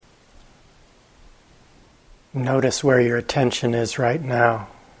Notice where your attention is right now.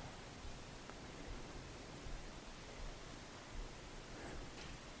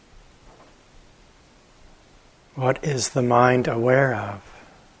 What is the mind aware of?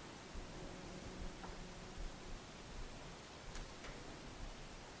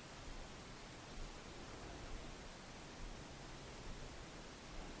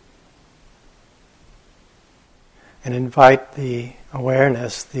 And invite the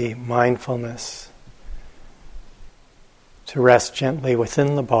awareness, the mindfulness, to rest gently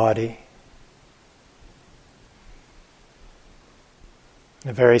within the body.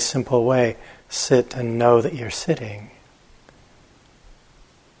 In a very simple way, sit and know that you're sitting,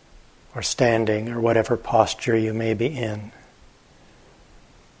 or standing, or whatever posture you may be in.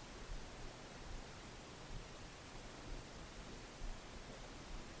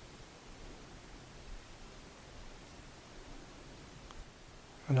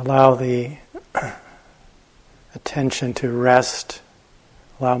 And allow the attention to rest,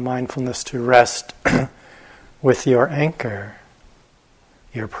 allow mindfulness to rest with your anchor,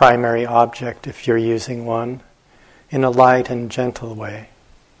 your primary object if you're using one, in a light and gentle way.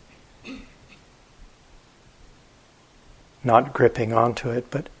 Not gripping onto it,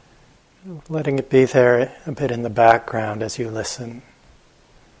 but letting it be there a bit in the background as you listen.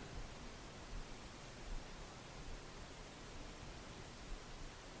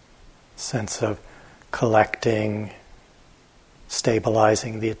 Sense of collecting,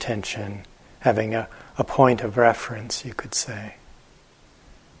 stabilizing the attention, having a point of reference, you could say.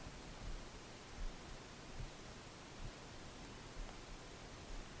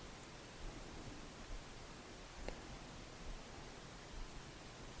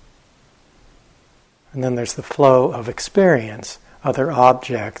 And then there's the flow of experience, other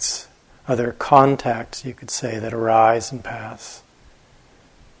objects, other contacts, you could say, that arise and pass.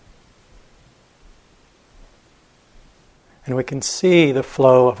 And we can see the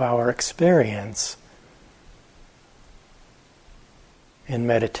flow of our experience in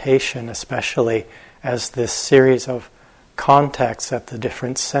meditation, especially as this series of contacts at the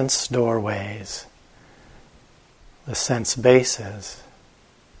different sense doorways, the sense bases.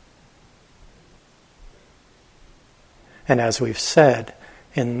 And as we've said,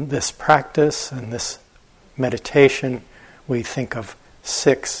 in this practice and this meditation, we think of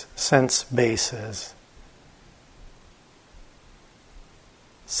 6 sense bases.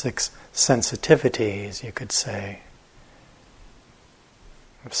 6 sensitivities, you could say,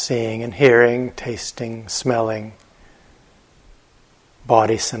 of seeing and hearing, tasting, smelling,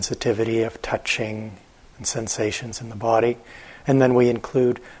 body sensitivity of touching and sensations in the body, and then we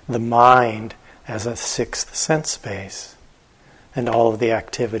include the mind as a 6th sense base, and all of the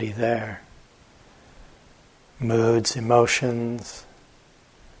activity there. Moods, emotions,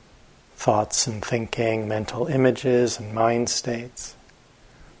 thoughts and thinking, mental images and mind states.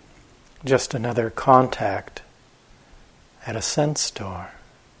 Just another contact at a sense door.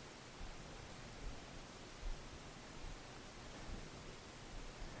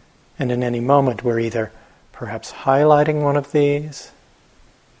 And in any moment we're either perhaps highlighting one of these,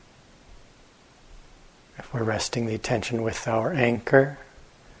 if we're resting the attention with our anchor,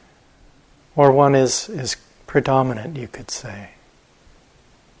 or one is predominant, you could say.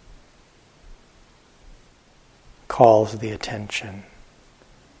 Calls the attention.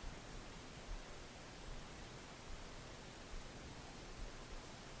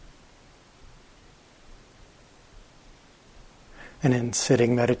 And in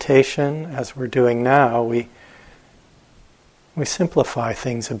sitting meditation, as we're doing now, we simplify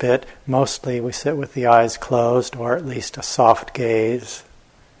things a bit. Mostly we sit with the eyes closed, or at least a soft gaze.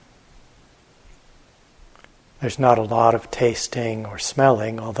 There's not a lot of tasting or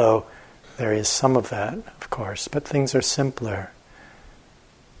smelling, although there is some of that, of course, but things are simpler.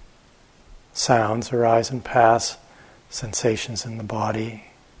 Sounds arise and pass, sensations in the body.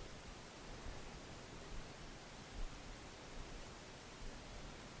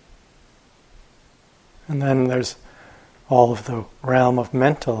 And then there's all of the realm of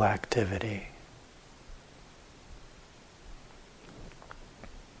mental activity.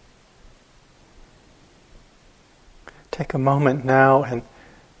 Take a moment now and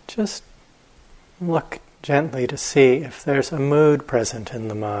just look gently to see if there's a mood present in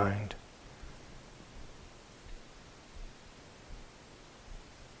the mind.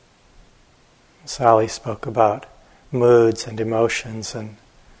 Sally spoke about moods and emotions and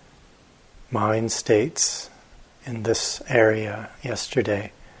mind states in this area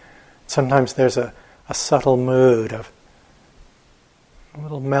yesterday. Sometimes there's a subtle mood of a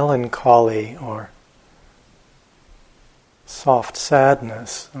little melancholy or soft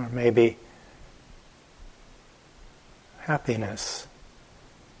sadness, or maybe happiness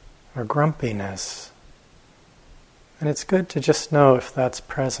or grumpiness. And it's good to just know if that's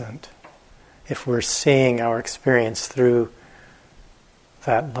present, if we're seeing our experience through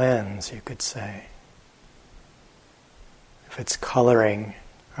that lens, you could say. If it's coloring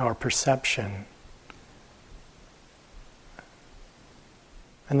our perception.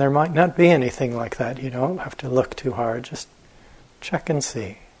 And there might not be anything like that. You don't have to look too hard. Just check and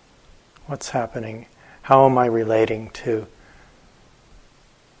see what's happening. How am I relating to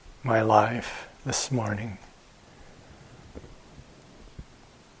my life this morning?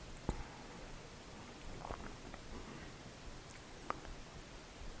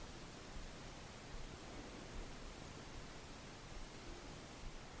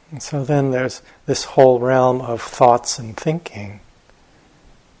 And so then there's this whole realm of thoughts and thinking.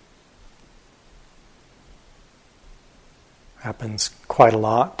 Happens quite a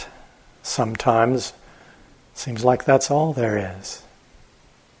lot. Sometimes seems like that's all there is.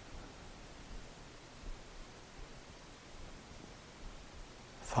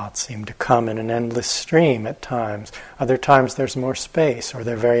 Thoughts seem to come in an endless stream at times. Other times there's more space, or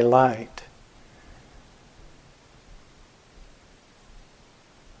they're very light.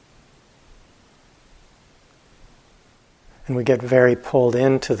 And we get very pulled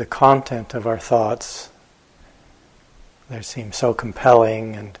into the content of our thoughts. They seem so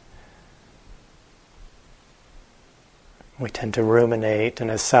compelling, and we tend to ruminate.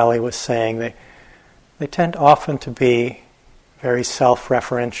 And as Sally was saying, they tend often to be very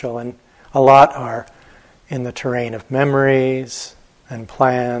self-referential, and a lot are in the terrain of memories and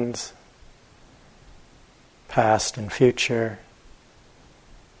plans, past and future,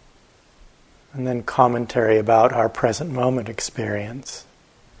 and then commentary about our present moment experience.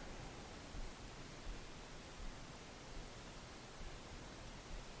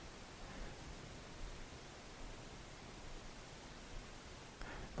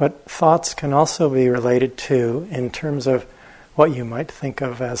 But thoughts can also be related to, in terms of what you might think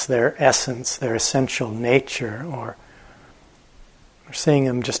of as their essence, their essential nature, or seeing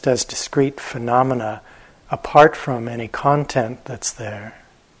them just as discrete phenomena apart from any content that's there.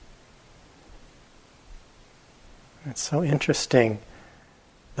 It's so interesting,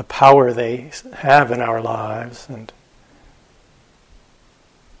 the power they have in our lives, and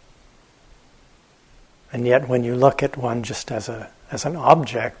yet when you look at one just as an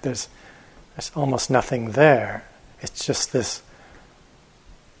object, there's almost nothing there. It's just this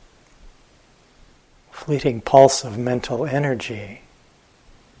fleeting pulse of mental energy.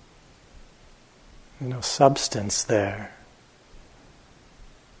 No substance there.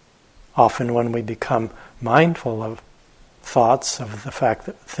 Often when we become mindful of thoughts, of the fact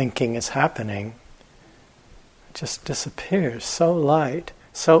that thinking is happening, it just disappears, so light,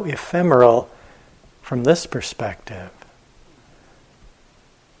 so ephemeral from this perspective.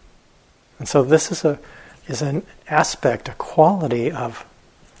 And so this is an aspect, a quality of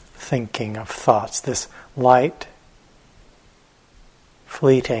thinking, of thoughts, this light,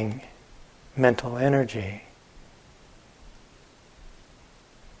 fleeting mental energy.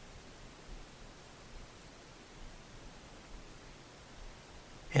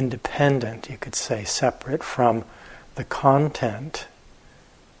 Independent, you could say, separate from the content,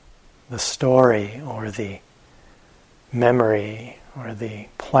 the story, or the memory, or the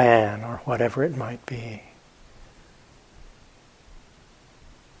plan, or whatever it might be.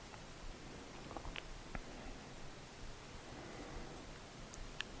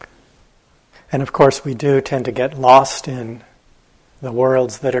 And of course we do tend to get lost in the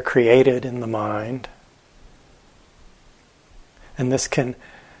worlds that are created in the mind. And this can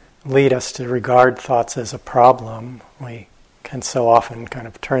lead us to regard thoughts as a problem. We can so often kind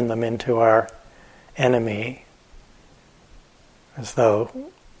of turn them into our enemy, as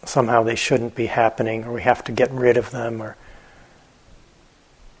though somehow they shouldn't be happening, or we have to get rid of them, or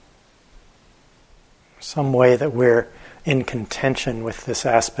some way that we're in contention with this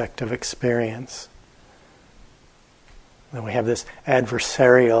aspect of experience. Then we have this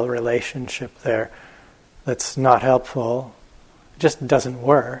adversarial relationship there that's not helpful. It just doesn't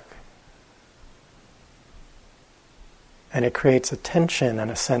work. And it creates a tension and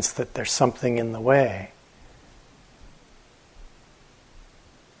a sense that there's something in the way.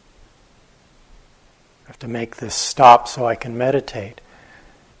 I have to make this stop so I can meditate.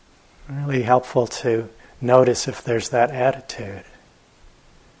 Really helpful to notice if there's that attitude.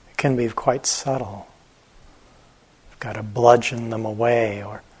 It can be quite subtle. You've got to bludgeon them away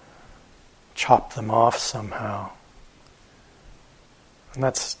or chop them off somehow. And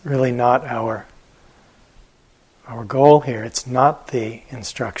that's really not our goal here. It's not the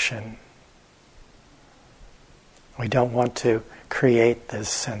instruction. We don't want to create this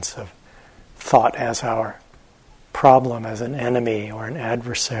sense of thought as our problem, as an enemy or an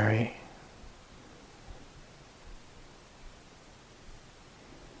adversary.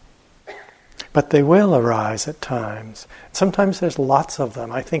 But they will arise at times. Sometimes there's lots of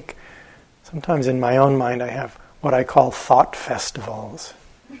them. I think sometimes in my own mind I have what I call thought festivals.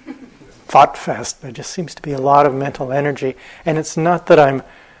 Thought fest. There just seems to be a lot of mental energy. And it's not that I'm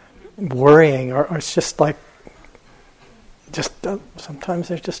worrying, or it's just like, sometimes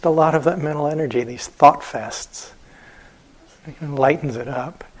there's just a lot of that mental energy, these thought fests. It lightens it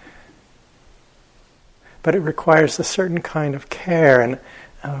up. But it requires a certain kind of care and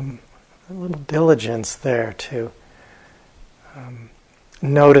a little diligence there to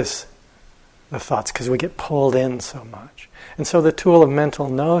notice the thoughts, because we get pulled in so much. And so the tool of mental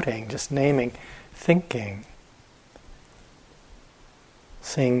noting, just naming, thinking,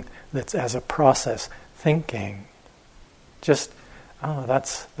 seeing that as a process, thinking, just,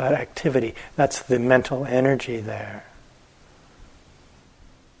 that's that activity, that's the mental energy there.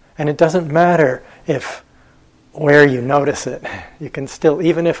 And it doesn't matter where you notice it. You can still,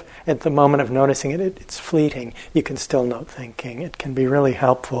 even if at the moment of noticing it, it's fleeting, you can still note thinking. It can be really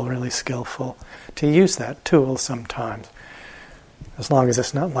helpful, really skillful to use that tool sometimes, as long as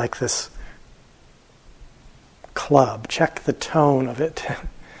it's not like this club. Check the tone of it.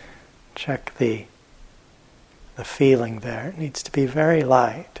 Check the feeling there. It needs to be very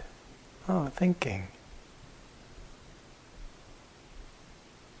light. Thinking.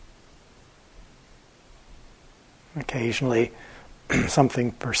 Occasionally,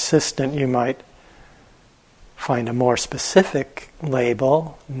 something persistent, you might find a more specific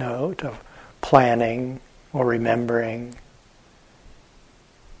label, note of planning or remembering.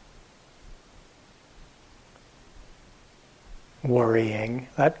 Worrying.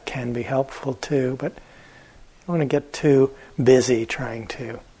 That can be helpful too, but you don't want to get too busy trying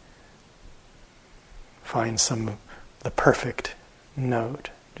to find the perfect note.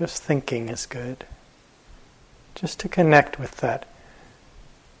 Just thinking is good. Just to connect with that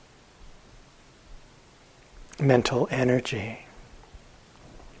mental energy.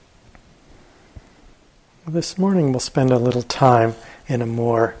 This morning we'll spend a little time in a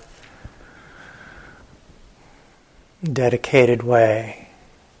more dedicated way.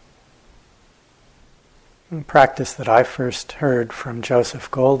 A practice that I first heard from Joseph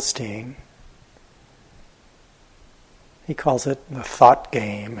Goldstein. He calls it the thought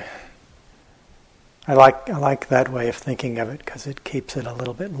game. I like that way of thinking of it because it keeps it a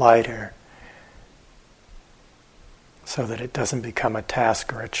little bit lighter, so that it doesn't become a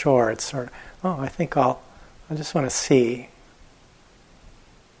task or a chore. It's sort of, I just want to see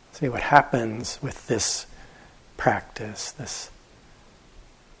what happens with this practice, this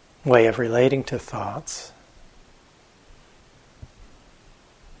way of relating to thoughts.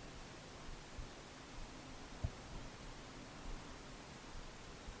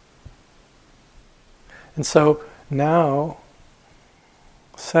 And so now,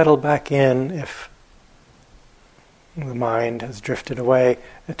 settle back in, if the mind has drifted away,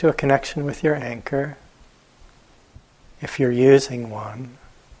 to a connection with your anchor, if you're using one,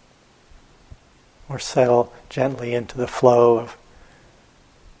 or settle gently into the flow of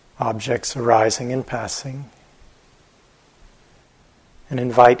objects arising and passing, and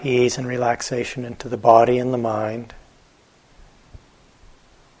invite ease and relaxation into the body and the mind.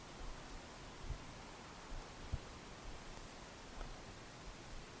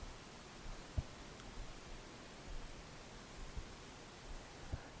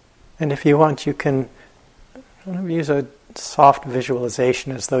 And if you want, you can use a soft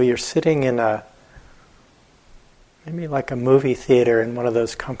visualization as though you're sitting in maybe like a movie theater in one of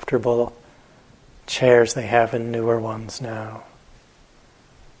those comfortable chairs they have in newer ones now.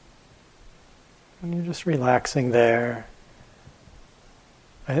 And you're just relaxing there.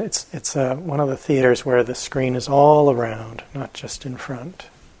 And it's one of the theaters where the screen is all around, not just in front.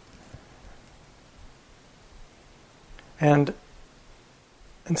 And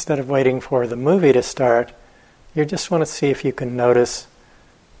instead of waiting for the movie to start, you just want to see if you can notice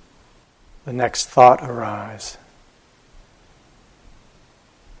the next thought arise.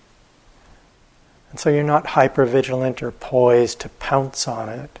 And so you're not hyper-vigilant or poised to pounce on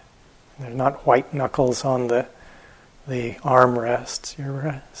it. There's not white knuckles on the armrests.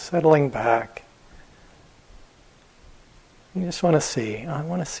 You're settling back. You just want to see. I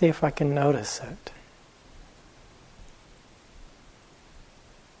want to see if I can notice it.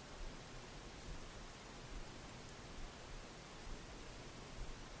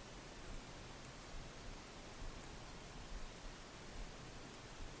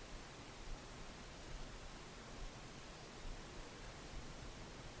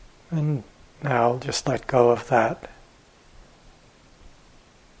 And now just let go of that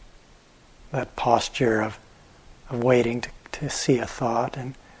posture of waiting to see a thought,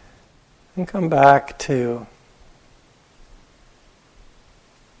 and come back to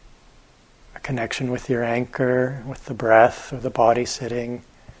a connection with your anchor, with the breath or the body sitting,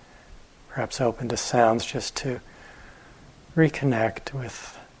 perhaps open to sounds, just to reconnect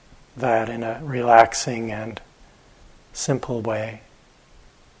with that in a relaxing and simple way.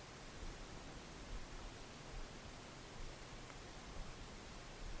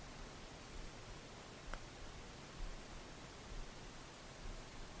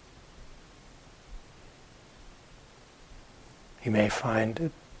 You may find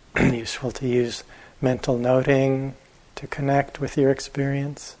it useful to use mental noting to connect with your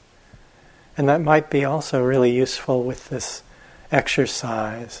experience. And that might be also really useful with this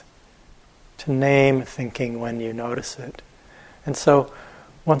exercise, to name thinking when you notice it. And so,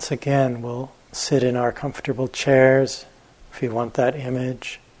 once again, we'll sit in our comfortable chairs, if you want that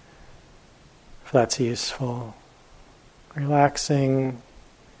image, if that's useful. Relaxing.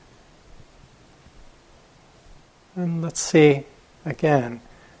 And let's see, again,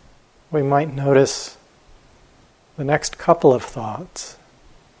 we might notice the next couple of thoughts.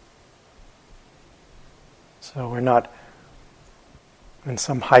 So we're not in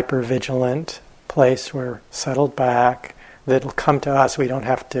some hyper-vigilant place, we're settled back. That'll come to us, we don't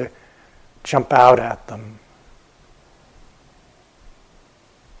have to jump out at them.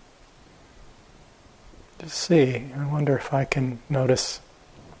 Just see, I wonder if I can notice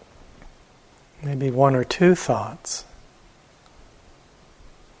maybe one or two thoughts.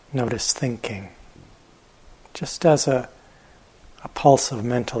 Notice thinking, just as a pulse of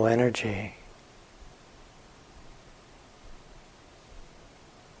mental energy.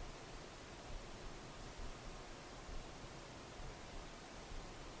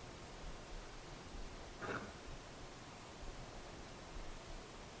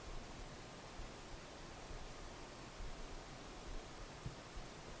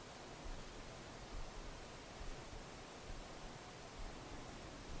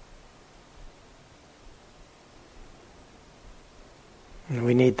 And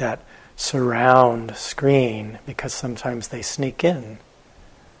we need that surround screen because sometimes they sneak in.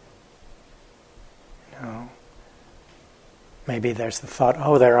 You know, maybe there's the thought,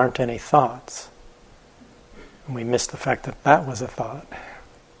 oh, there aren't any thoughts. And we miss the fact that that was a thought.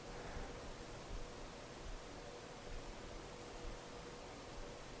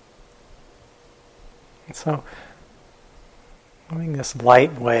 And so, having this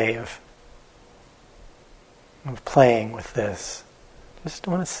light way of playing with this. Just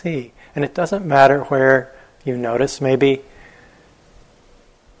want to see. And it doesn't matter where you notice. Maybe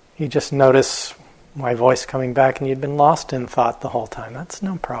you just notice my voice coming back and you'd been lost in thought the whole time. That's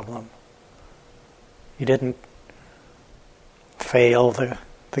no problem. You didn't fail the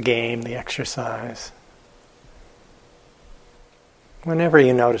game, the exercise. Whenever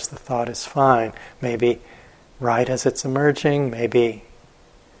you notice the thought is fine. Maybe right as it's emerging, maybe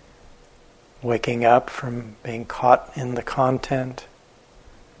waking up from being caught in the content.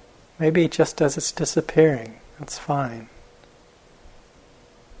 Maybe just as it's disappearing, that's fine.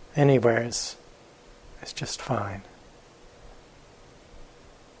 Anywhere is just fine.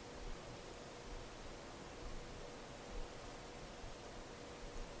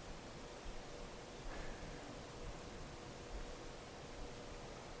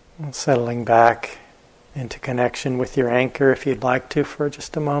 And settling back into connection with your anchor if you'd like to for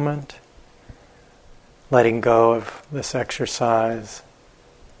just a moment. Letting go of this exercise.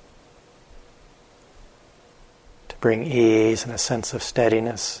 Bring ease and a sense of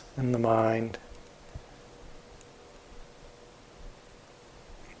steadiness in the mind.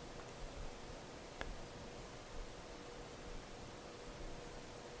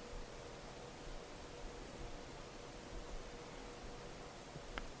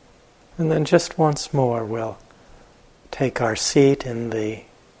 And then just once more we'll take our seat in the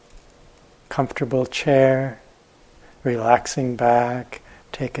comfortable chair, relaxing back,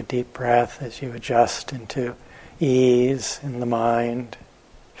 take a deep breath as you adjust into ease in the mind,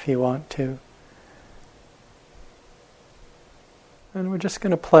 if you want to. And we're just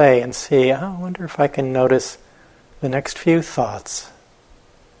going to play and see, I wonder if I can notice the next few thoughts.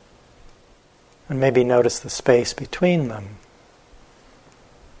 And maybe notice the space between them.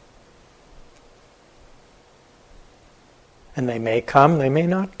 And they may come, they may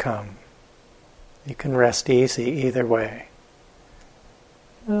not come. You can rest easy either way.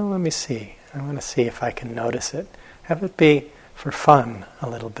 Well, let me see. I want to see if I can notice it. Have it be for fun a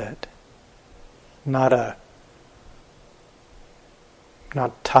little bit. Not a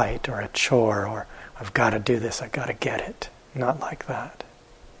not tight or a chore or I've got to do this, I've got to get it. Not like that.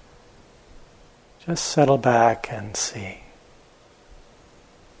 Just settle back and see.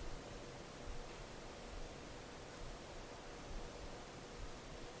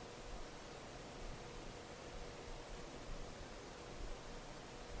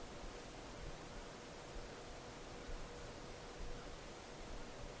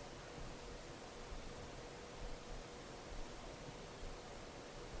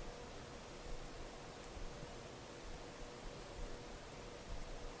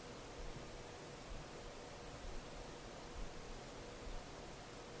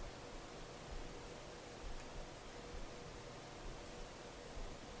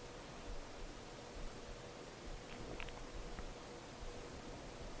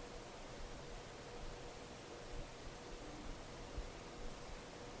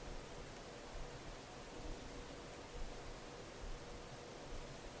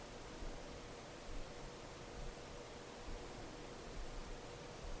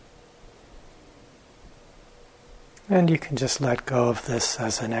 And you can just let go of this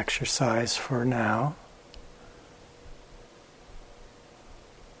as an exercise for now.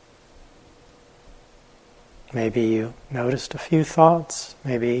 Maybe you noticed a few thoughts.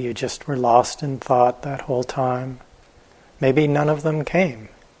 Maybe you just were lost in thought that whole time. Maybe none of them came.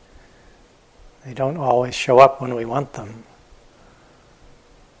 They don't always show up when we want them,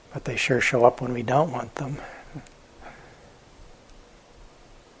 but they sure show up when we don't want them.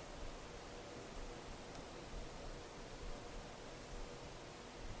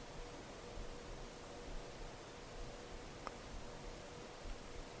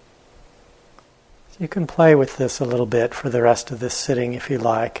 You can play with this a little bit for the rest of this sitting if you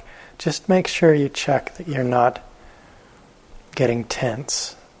like. Just make sure you check that you're not getting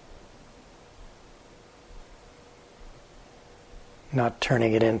tense. Not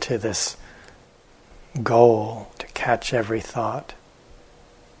turning it into this goal to catch every thought.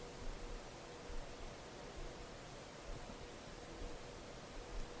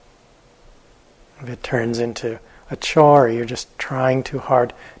 If it turns into a chore, you're just trying too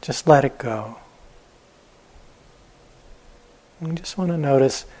hard, just let it go. You just want to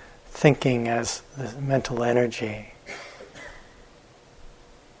notice thinking as the mental energy,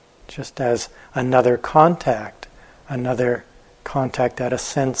 just as another contact at a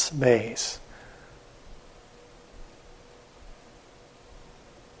sense base.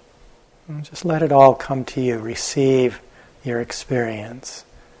 And just let it all come to you, receive your experience,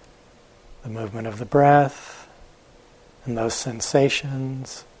 the movement of the breath, and those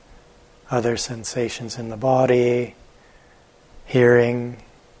sensations, other sensations in the body, hearing,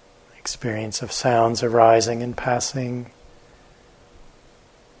 experience of sounds arising and passing,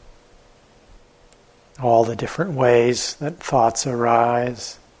 all the different ways that thoughts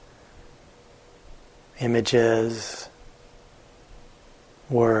arise, images,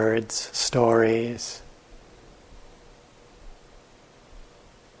 words, stories.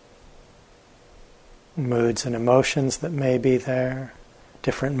 Moods and emotions that may be there,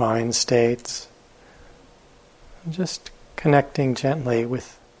 different mind states. Just connecting gently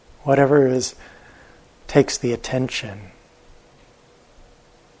with whatever takes the attention.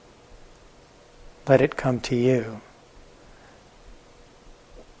 Let it come to you.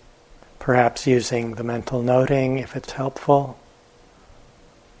 Perhaps using the mental noting if it's helpful,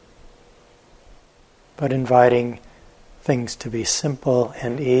 but inviting things to be simple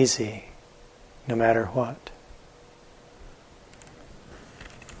and easy, no matter what.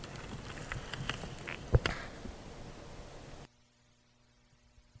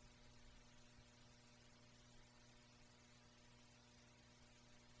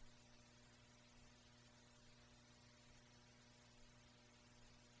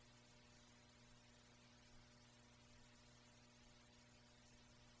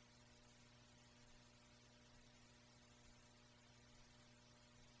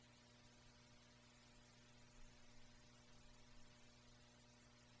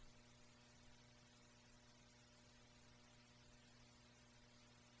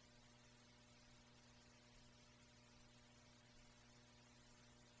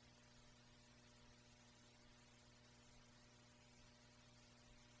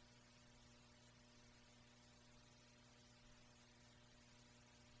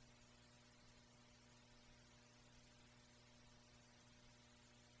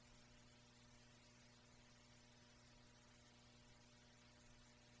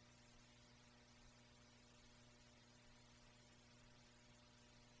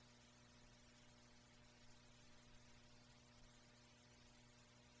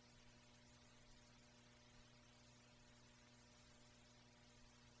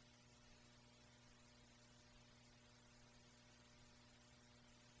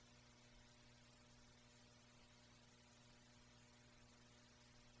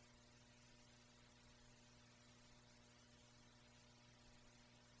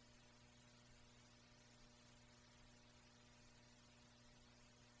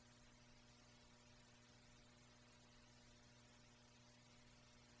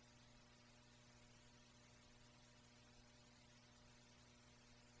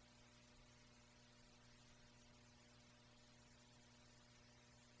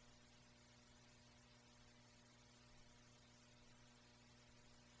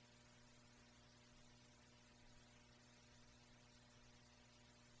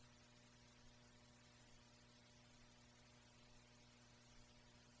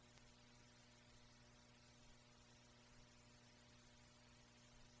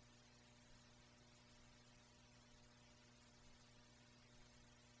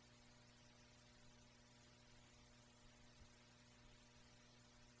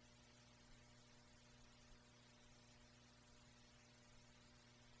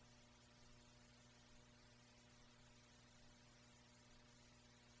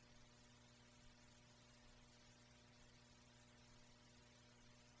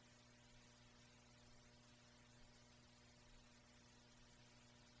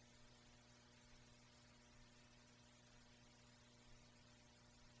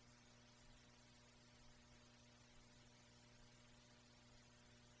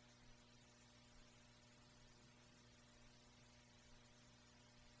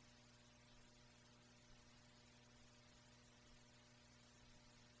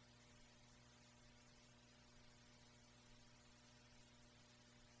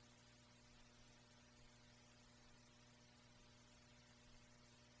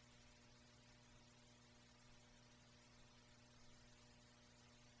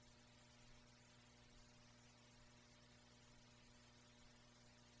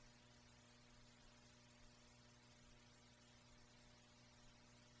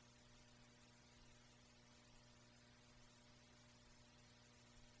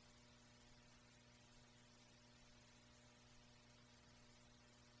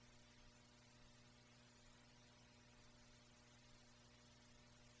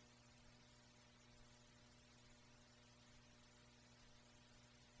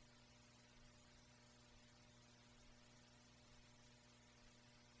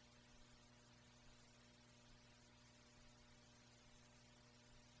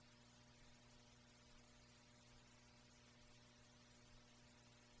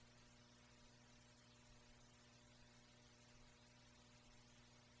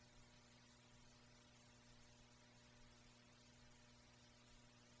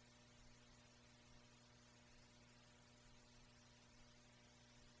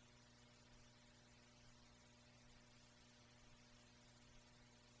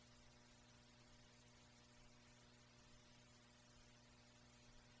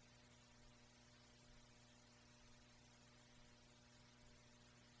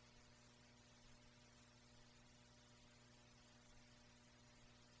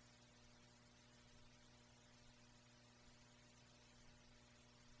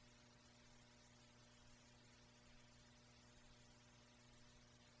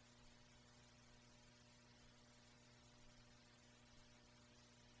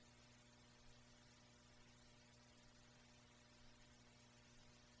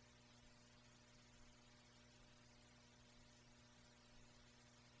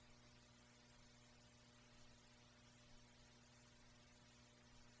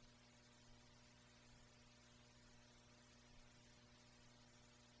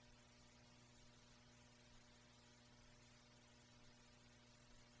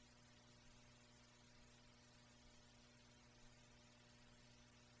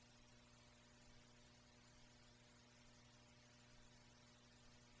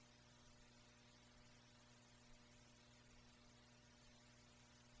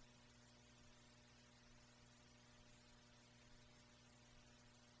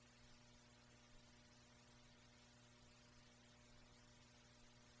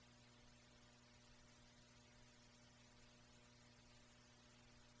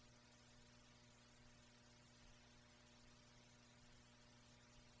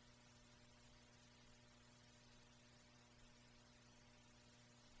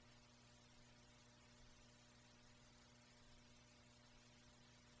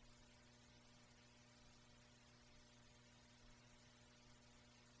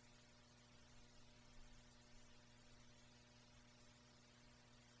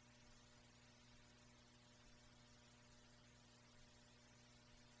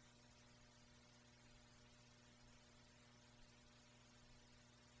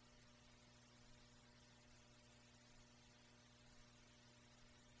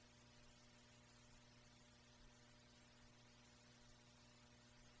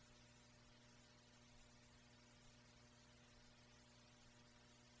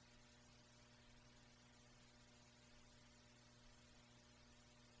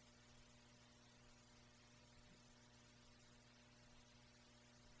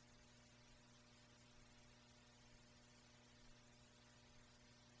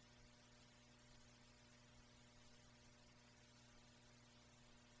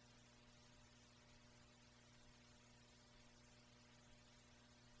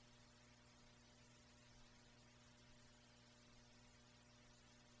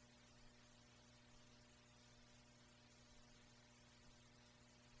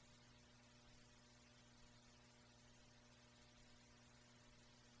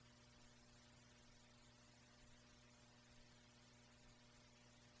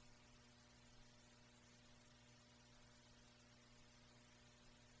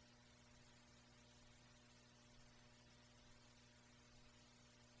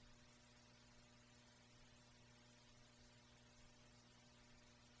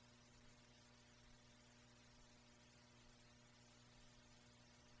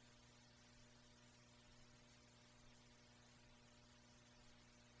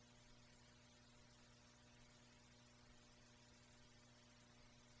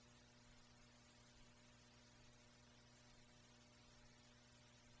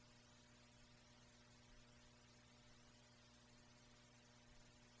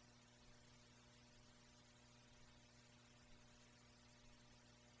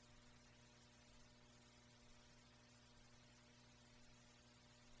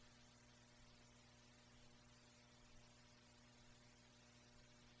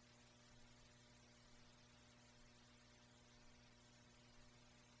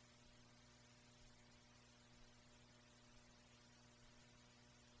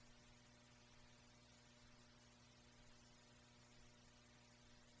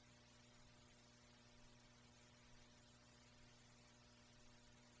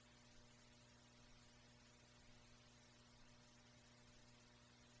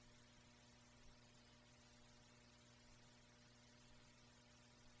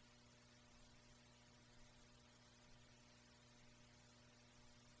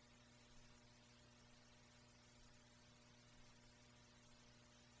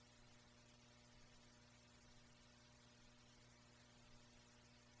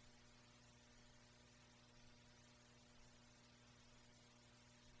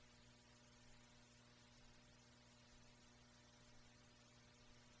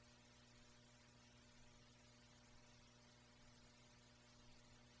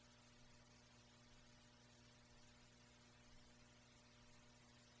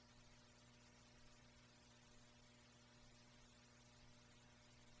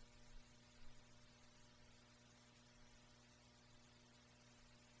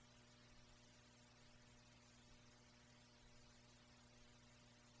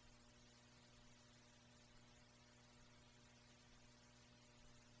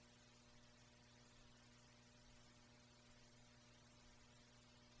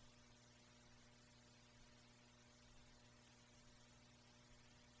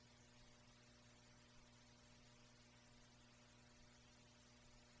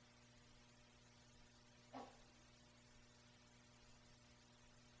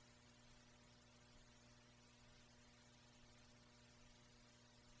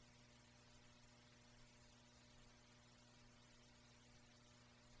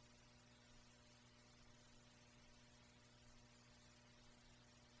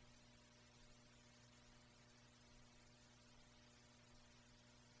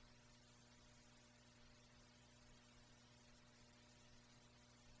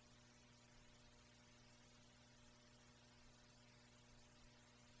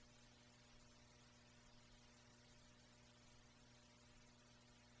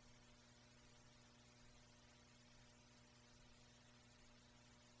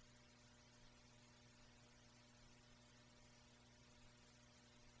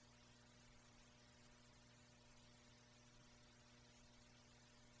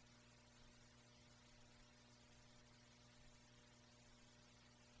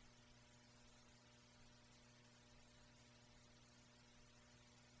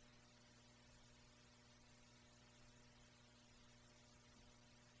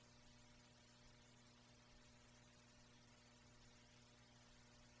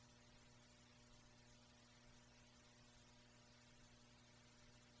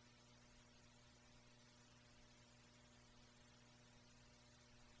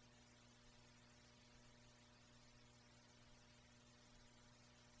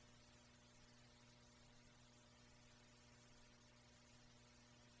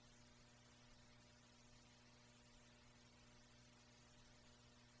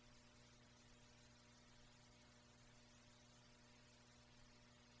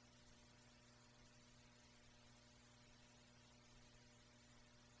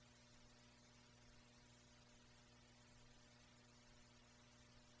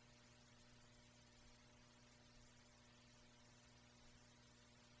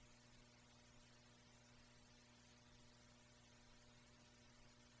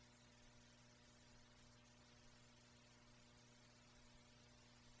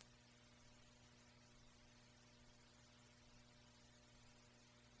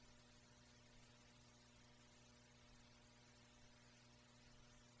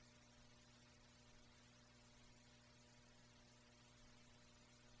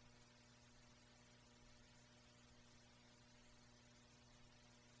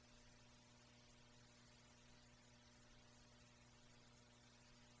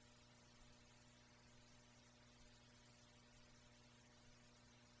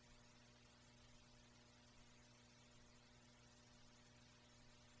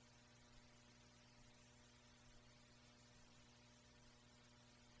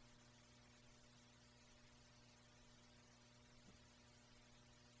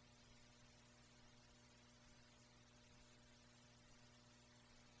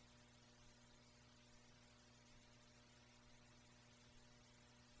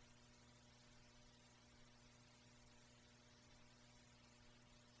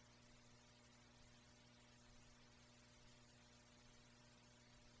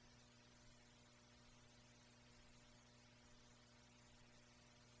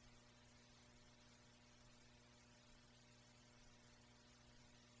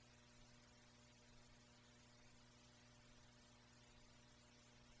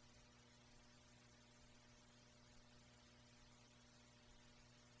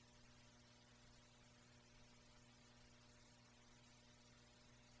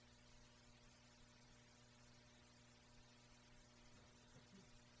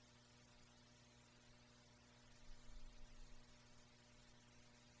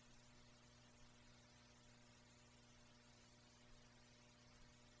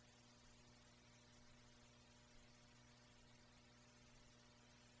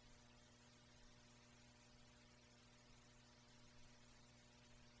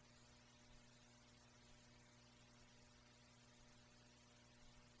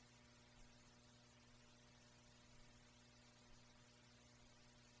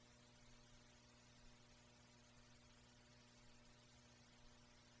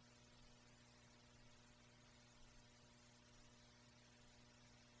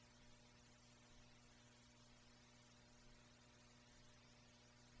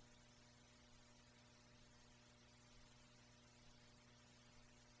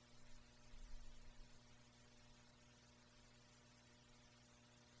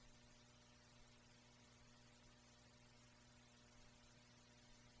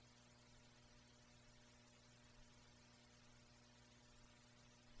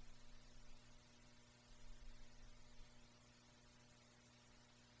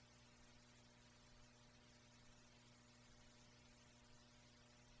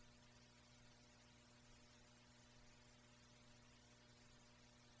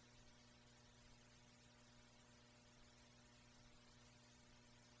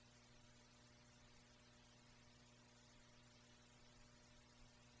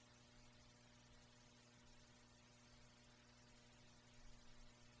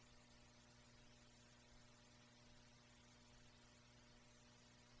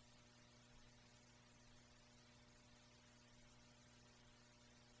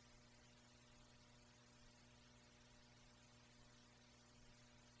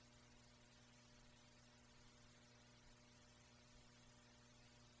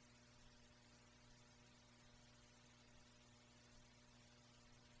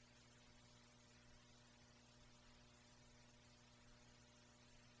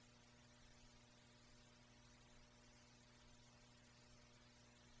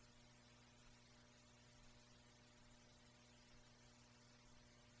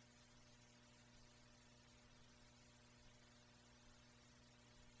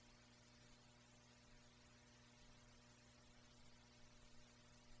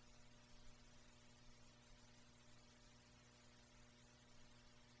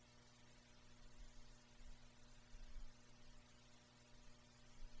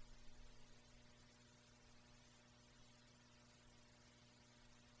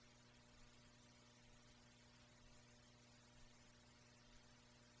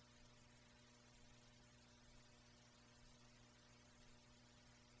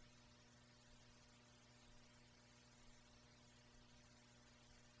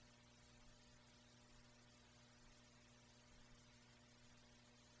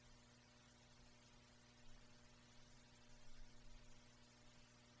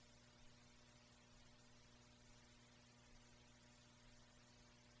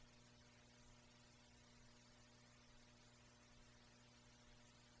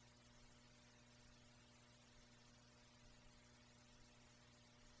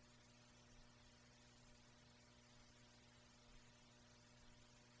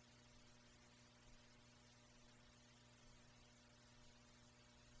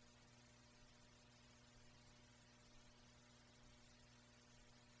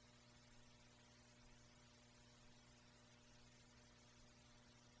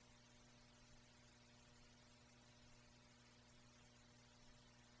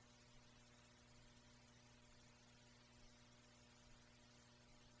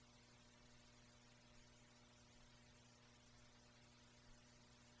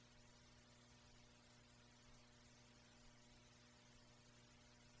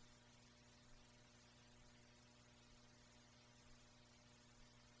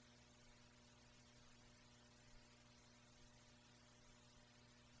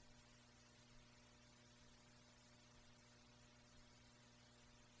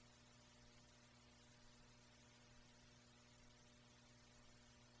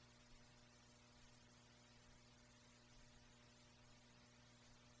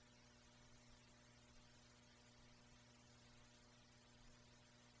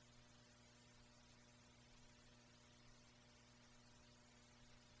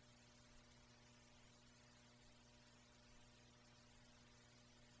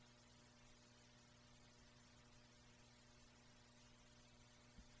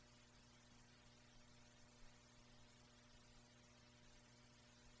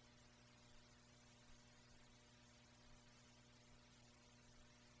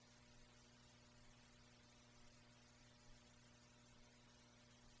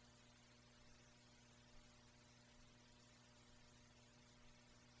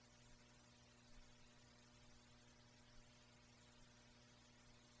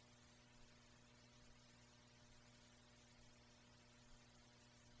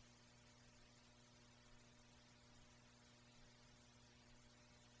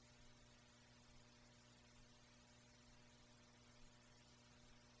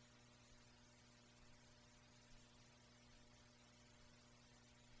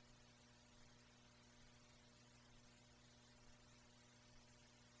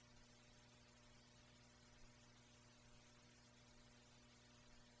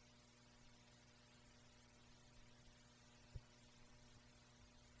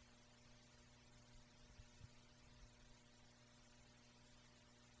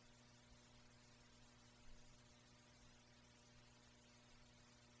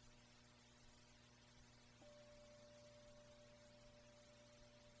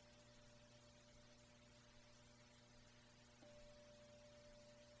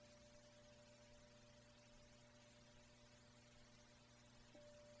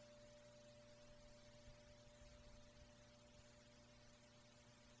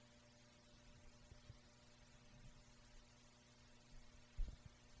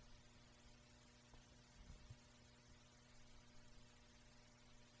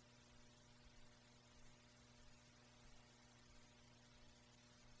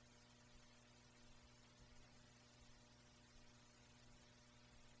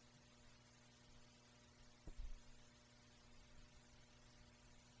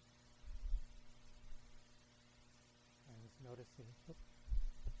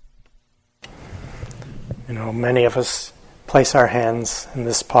 Many of us place our hands in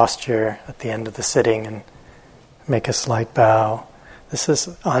this posture at the end of the sitting and make a slight bow. This is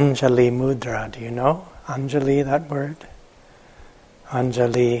Anjali Mudra. Do you know Anjali, that word?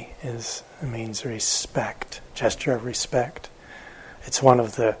 Anjali means respect, gesture of respect. It's one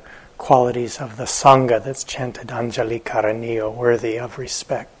of the qualities of the Sangha that's chanted Anjali Karaniyo, worthy of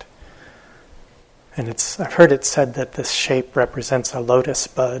respect. And I've heard it said that this shape represents a lotus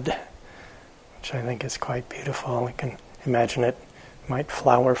bud, which I think is quite beautiful. I can imagine it might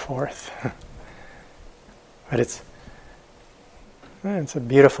flower forth. But it's a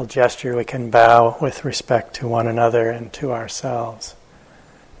beautiful gesture. We can bow with respect to one another and to ourselves.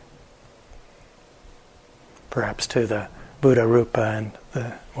 Perhaps to the Buddha Rupa and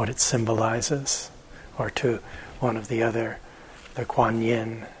what it symbolizes, or to one of the other, the Kuan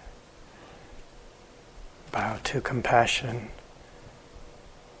Yin. Bow to compassion.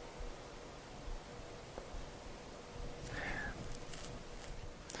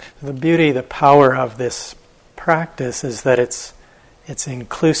 The beauty, the power of this practice is that it's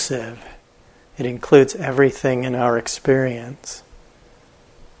inclusive. It includes everything in our experience.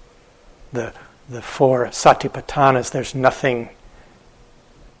 The four satipatthanas, there's nothing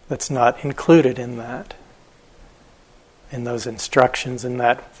that's not included in that. In those instructions, in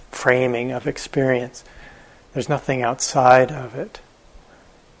that framing of experience. There's nothing outside of it.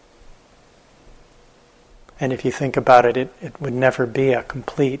 And if you think about it, it would never be a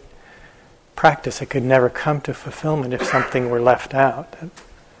complete practice. It could never come to fulfillment if something were left out. It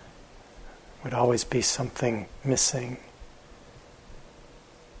would always be something missing.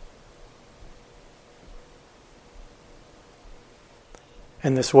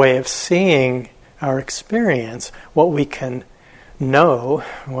 And this way of seeing our experience, what we can know,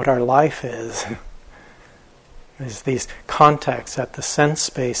 what our life is these contacts at the sense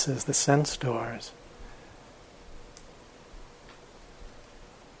spaces, the sense doors.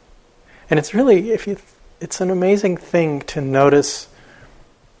 And it's really, it's an amazing thing to notice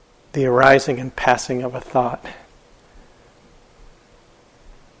the arising and passing of a thought.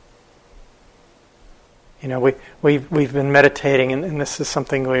 We've been meditating, and this is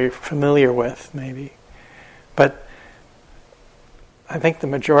something we're familiar with, maybe. But I think the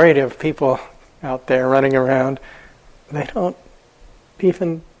majority of people out there running around, they don't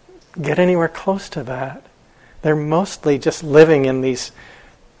even get anywhere close to that. They're mostly just living in these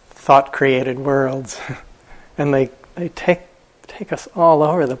thought-created worlds, and they take us all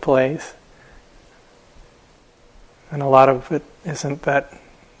over the place. And a lot of it isn't that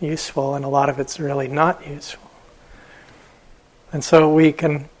useful, and a lot of it's really not useful. And so we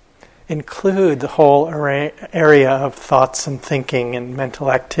can include the whole area of thoughts and thinking and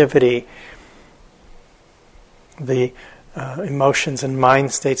mental activity, the emotions and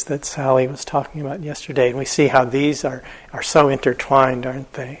mind states that Sally was talking about yesterday, and we see how these are so intertwined,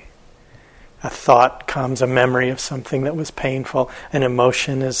 aren't they? A thought comes, a memory of something that was painful, an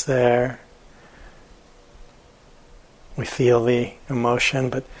emotion is there. We feel the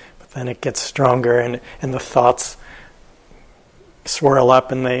emotion, but then it gets stronger, and the thoughts swirl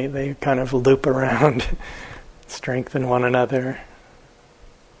up, and they kind of loop around, strengthen one another.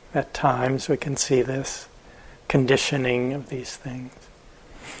 At times we can see this conditioning of these things.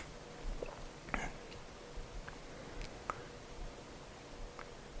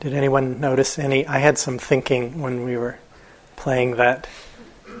 Did anyone notice any? I had some thinking when we were playing that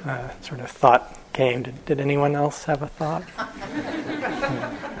sort of thought game. Did anyone else have a thought?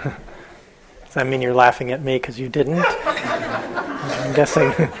 Does that mean you're laughing at me because you didn't? I'm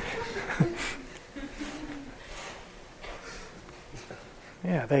guessing.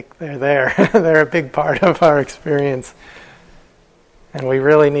 Yeah, they're there. They're a big part of our experience. And we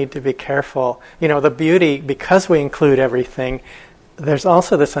really need to be careful. The beauty, because we include everything, there's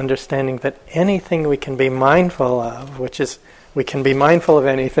also this understanding that anything we can be mindful of, which is, we can be mindful of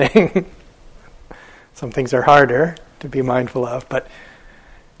anything. Some things are harder to be mindful of,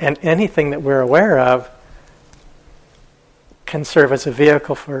 and anything that we're aware of can serve as a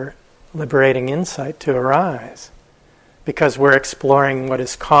vehicle for liberating insight to arise, because we're exploring what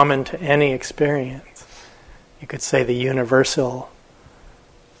is common to any experience. You could say the universal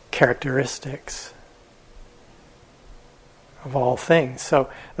characteristics of all things.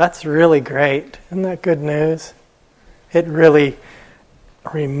 So that's really great. Isn't that good news? It really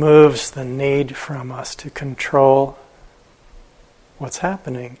removes the need from us to control what's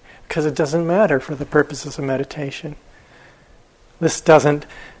happening, because it doesn't matter for the purposes of meditation. This doesn't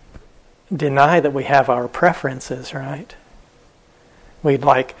deny that we have our preferences, right? We'd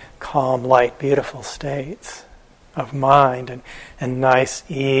like calm, light, beautiful states. of mind and nice,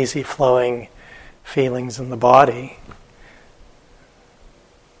 easy flowing feelings in the body.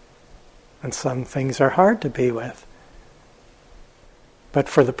 And some things are hard to be with. But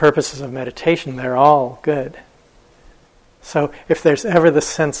for the purposes of meditation, they're all good. So if there's ever the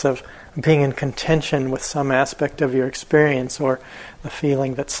sense of being in contention with some aspect of your experience, or the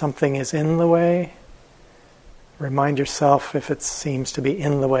feeling that something is in the way, remind yourself, if it seems to be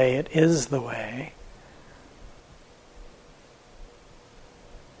in the way, it is the way.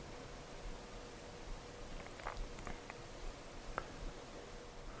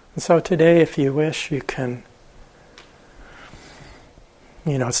 And so today, if you wish, you can,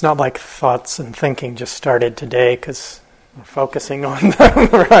 it's not like thoughts and thinking just started today because we're focusing on them,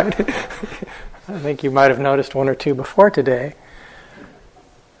 right? I think you might have noticed one or two before today.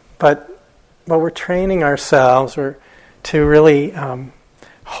 But we're training ourselves to really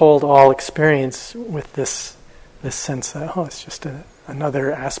hold all experience with this sense that, it's just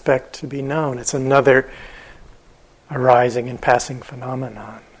another aspect to be known. It's another arising and passing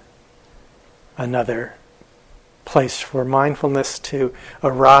phenomenon. Another place for mindfulness to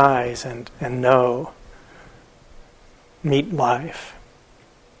arise and know, meet life,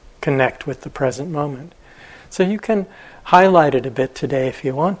 connect with the present moment. So you can highlight it a bit today if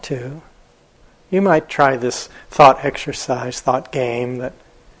you want to. You might try this thought exercise, thought game that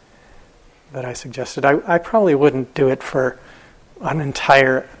I suggested. I probably wouldn't do it for an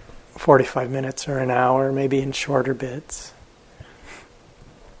entire 45 minutes or an hour, maybe in shorter bits.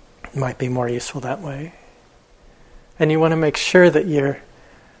 It might be more useful that way. And you want to make sure that you're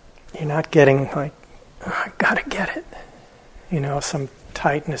not getting like, I gotta get it. Some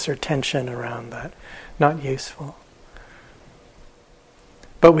tightness or tension around that. Not useful.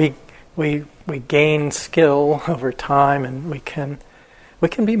 But we gain skill over time, and we can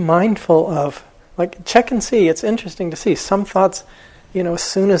be mindful of, like, check and see. It's interesting to see some thoughts, as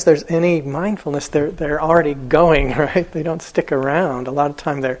soon as there's any mindfulness, they're already going, right? They don't stick around. A lot of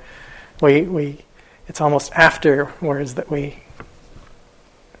time it's almost afterwards that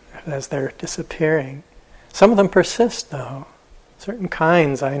as they're disappearing. Some of them persist, though. Certain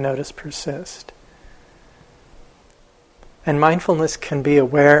kinds, I notice, persist. And mindfulness can be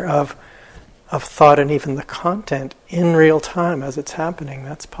aware of thought and even the content in real time as it's happening.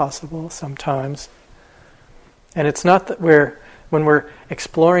 That's possible sometimes. And it's not that when we're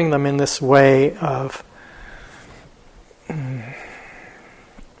exploring them in this way of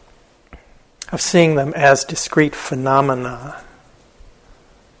seeing them as discrete phenomena,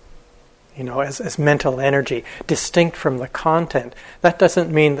 as mental energy, distinct from the content. That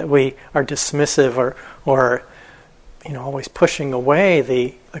doesn't mean that we are dismissive or always pushing away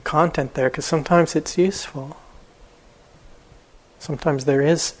the content there, because sometimes it's useful. Sometimes there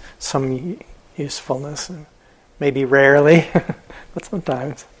is some usefulness, maybe rarely, but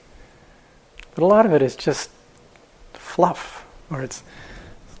sometimes. But a lot of it is just fluff, or it's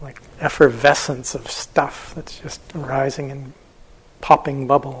like effervescence of stuff that's just arising and popping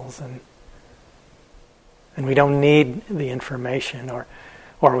bubbles, and we don't need the information, or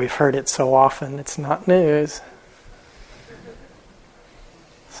we've heard it so often it's not news.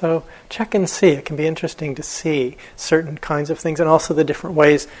 So check and see. It can be interesting to see certain kinds of things, and also the different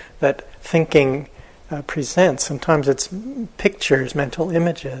ways that thinking presents. Sometimes it's pictures, mental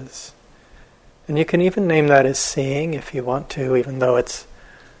images. And you can even name that as seeing if you want to, even though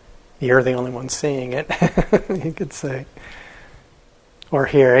you're the only one seeing it, you could say. Or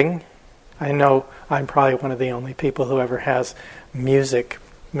hearing. I know I'm probably one of the only people who ever has music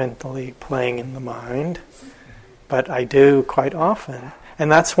mentally playing in the mind, but I do quite often.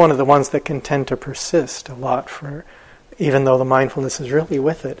 And that's one of the ones that can tend to persist a lot, even though the mindfulness is really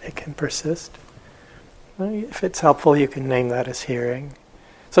with it, it can persist. If it's helpful, you can name that as hearing.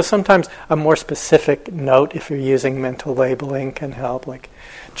 So sometimes a more specific note, if you're using mental labeling, can help, like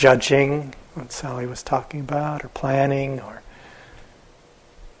judging, what Sally was talking about, or planning, or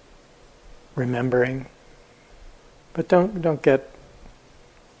remembering. But don't get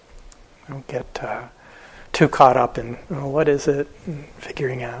too caught up in what is it, and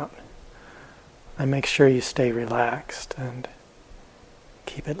figuring out. And make sure you stay relaxed and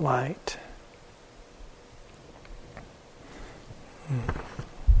keep it light.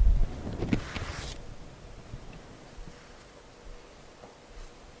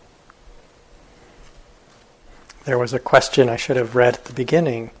 There was a question I should have read at the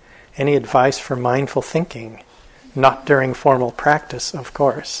beginning. Any advice for mindful thinking? Not during formal practice, of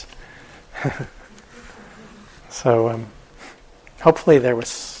course. So hopefully there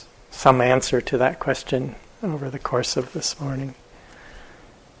was some answer to that question over the course of this morning.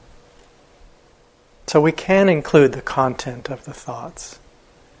 So we can include the content of the thoughts.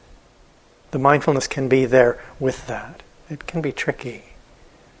 The mindfulness can be there with that. It can be tricky.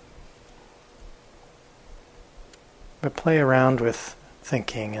 But play around with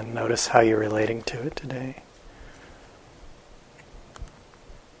thinking and notice how you're relating to it today.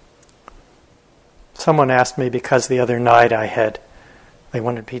 Someone asked me, because the other night they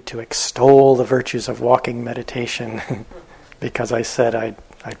wanted me to extol the virtues of walking meditation because I said I'd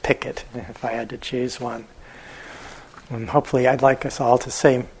pick it if I had to choose one. And hopefully I'd like us all to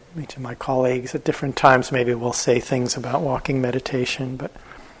say, each of my colleagues at different times, maybe we'll say things about walking meditation, but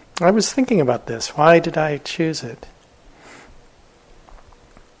I was thinking about this. Why did I choose it?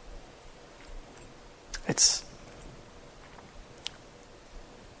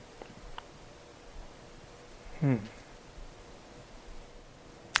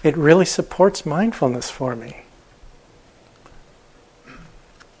 It really supports mindfulness for me.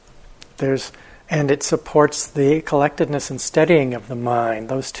 And it supports the collectedness and steadying of the mind.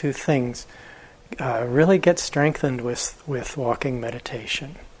 Those two things really get strengthened with walking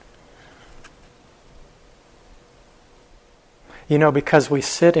meditation. Because we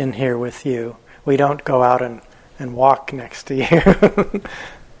sit in here with you, we don't go out and walk next to you.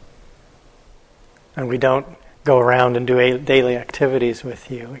 And we don't go around and do daily activities with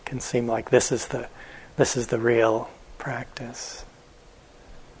you. It can seem like this is the real practice.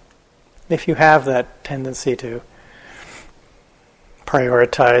 If you have that tendency to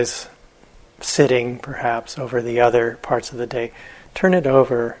prioritize sitting perhaps over the other parts of the day, turn it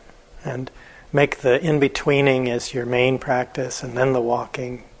over and make the in-betweening as your main practice and then the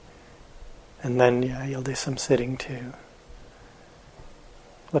walking, and then you'll do some sitting too.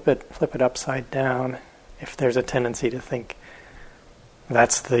 Flip it upside down if there's a tendency to think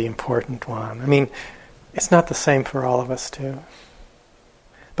that's the important one. I mean, it's not the same for all of us too.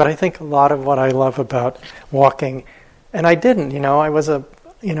 But I think a lot of what I love about walking, and I didn't,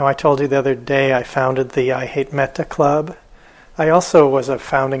 I told you the other day I founded the I Hate Metta Club. I also was a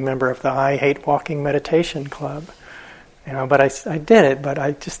founding member of the I Hate Walking Meditation Club. But I did it, but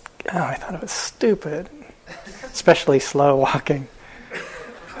I thought it was stupid, especially slow walking.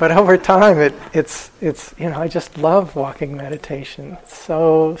 But over time, it's I just love walking meditation. It's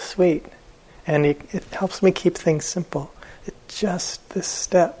so sweet, and it helps me keep things simple. It's just this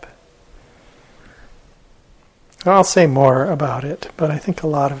step. I'll say more about it, but I think a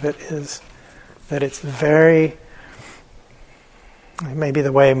lot of it is that it's very, maybe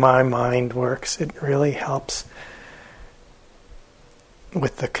the way my mind works, it really helps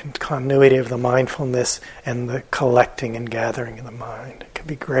with the continuity of the mindfulness and the collecting and gathering of the mind. It can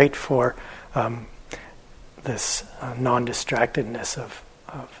be great for this non-distractedness of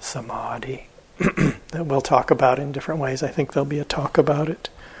samadhi that we'll talk about in different ways. I think there'll be a talk about it.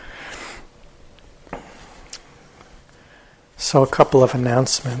 So a couple of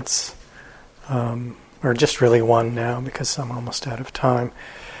announcements, or just really one now because I'm almost out of time.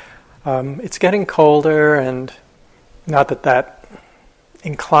 It's getting colder, and not that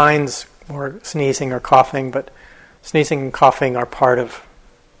inclines more sneezing or coughing, but sneezing and coughing are part of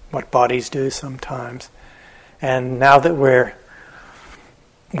what bodies do sometimes. And now that we're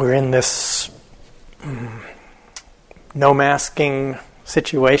in this no masking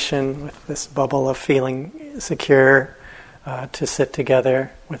situation, with this bubble of feeling secure to sit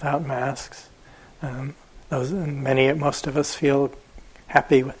together without masks, most of us feel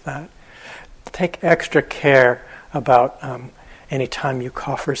happy with that. Take extra care about anytime you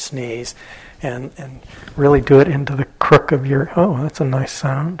cough or sneeze, and really do it into the crook of your, that's a nice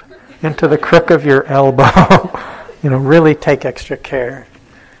sound, into the crook of your elbow. Really take extra care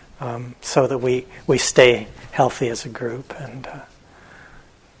so that we stay healthy as a group. And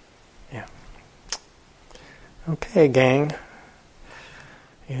okay, gang,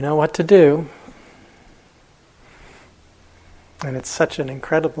 you know what to do. And it's such an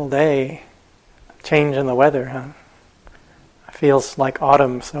incredible day, change in the weather, huh? Feels like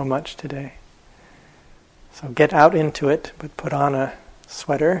autumn so much today. So get out into it, but put on a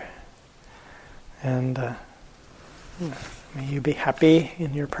sweater, and may you be happy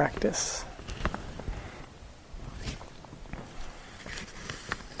in your practice.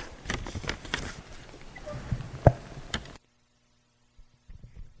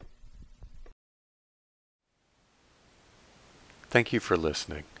 Thank you for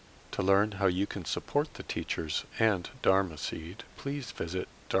listening. To learn how you can support the teachers and Dharma Seed, please visit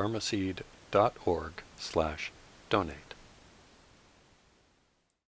dharmaseed.org/donate.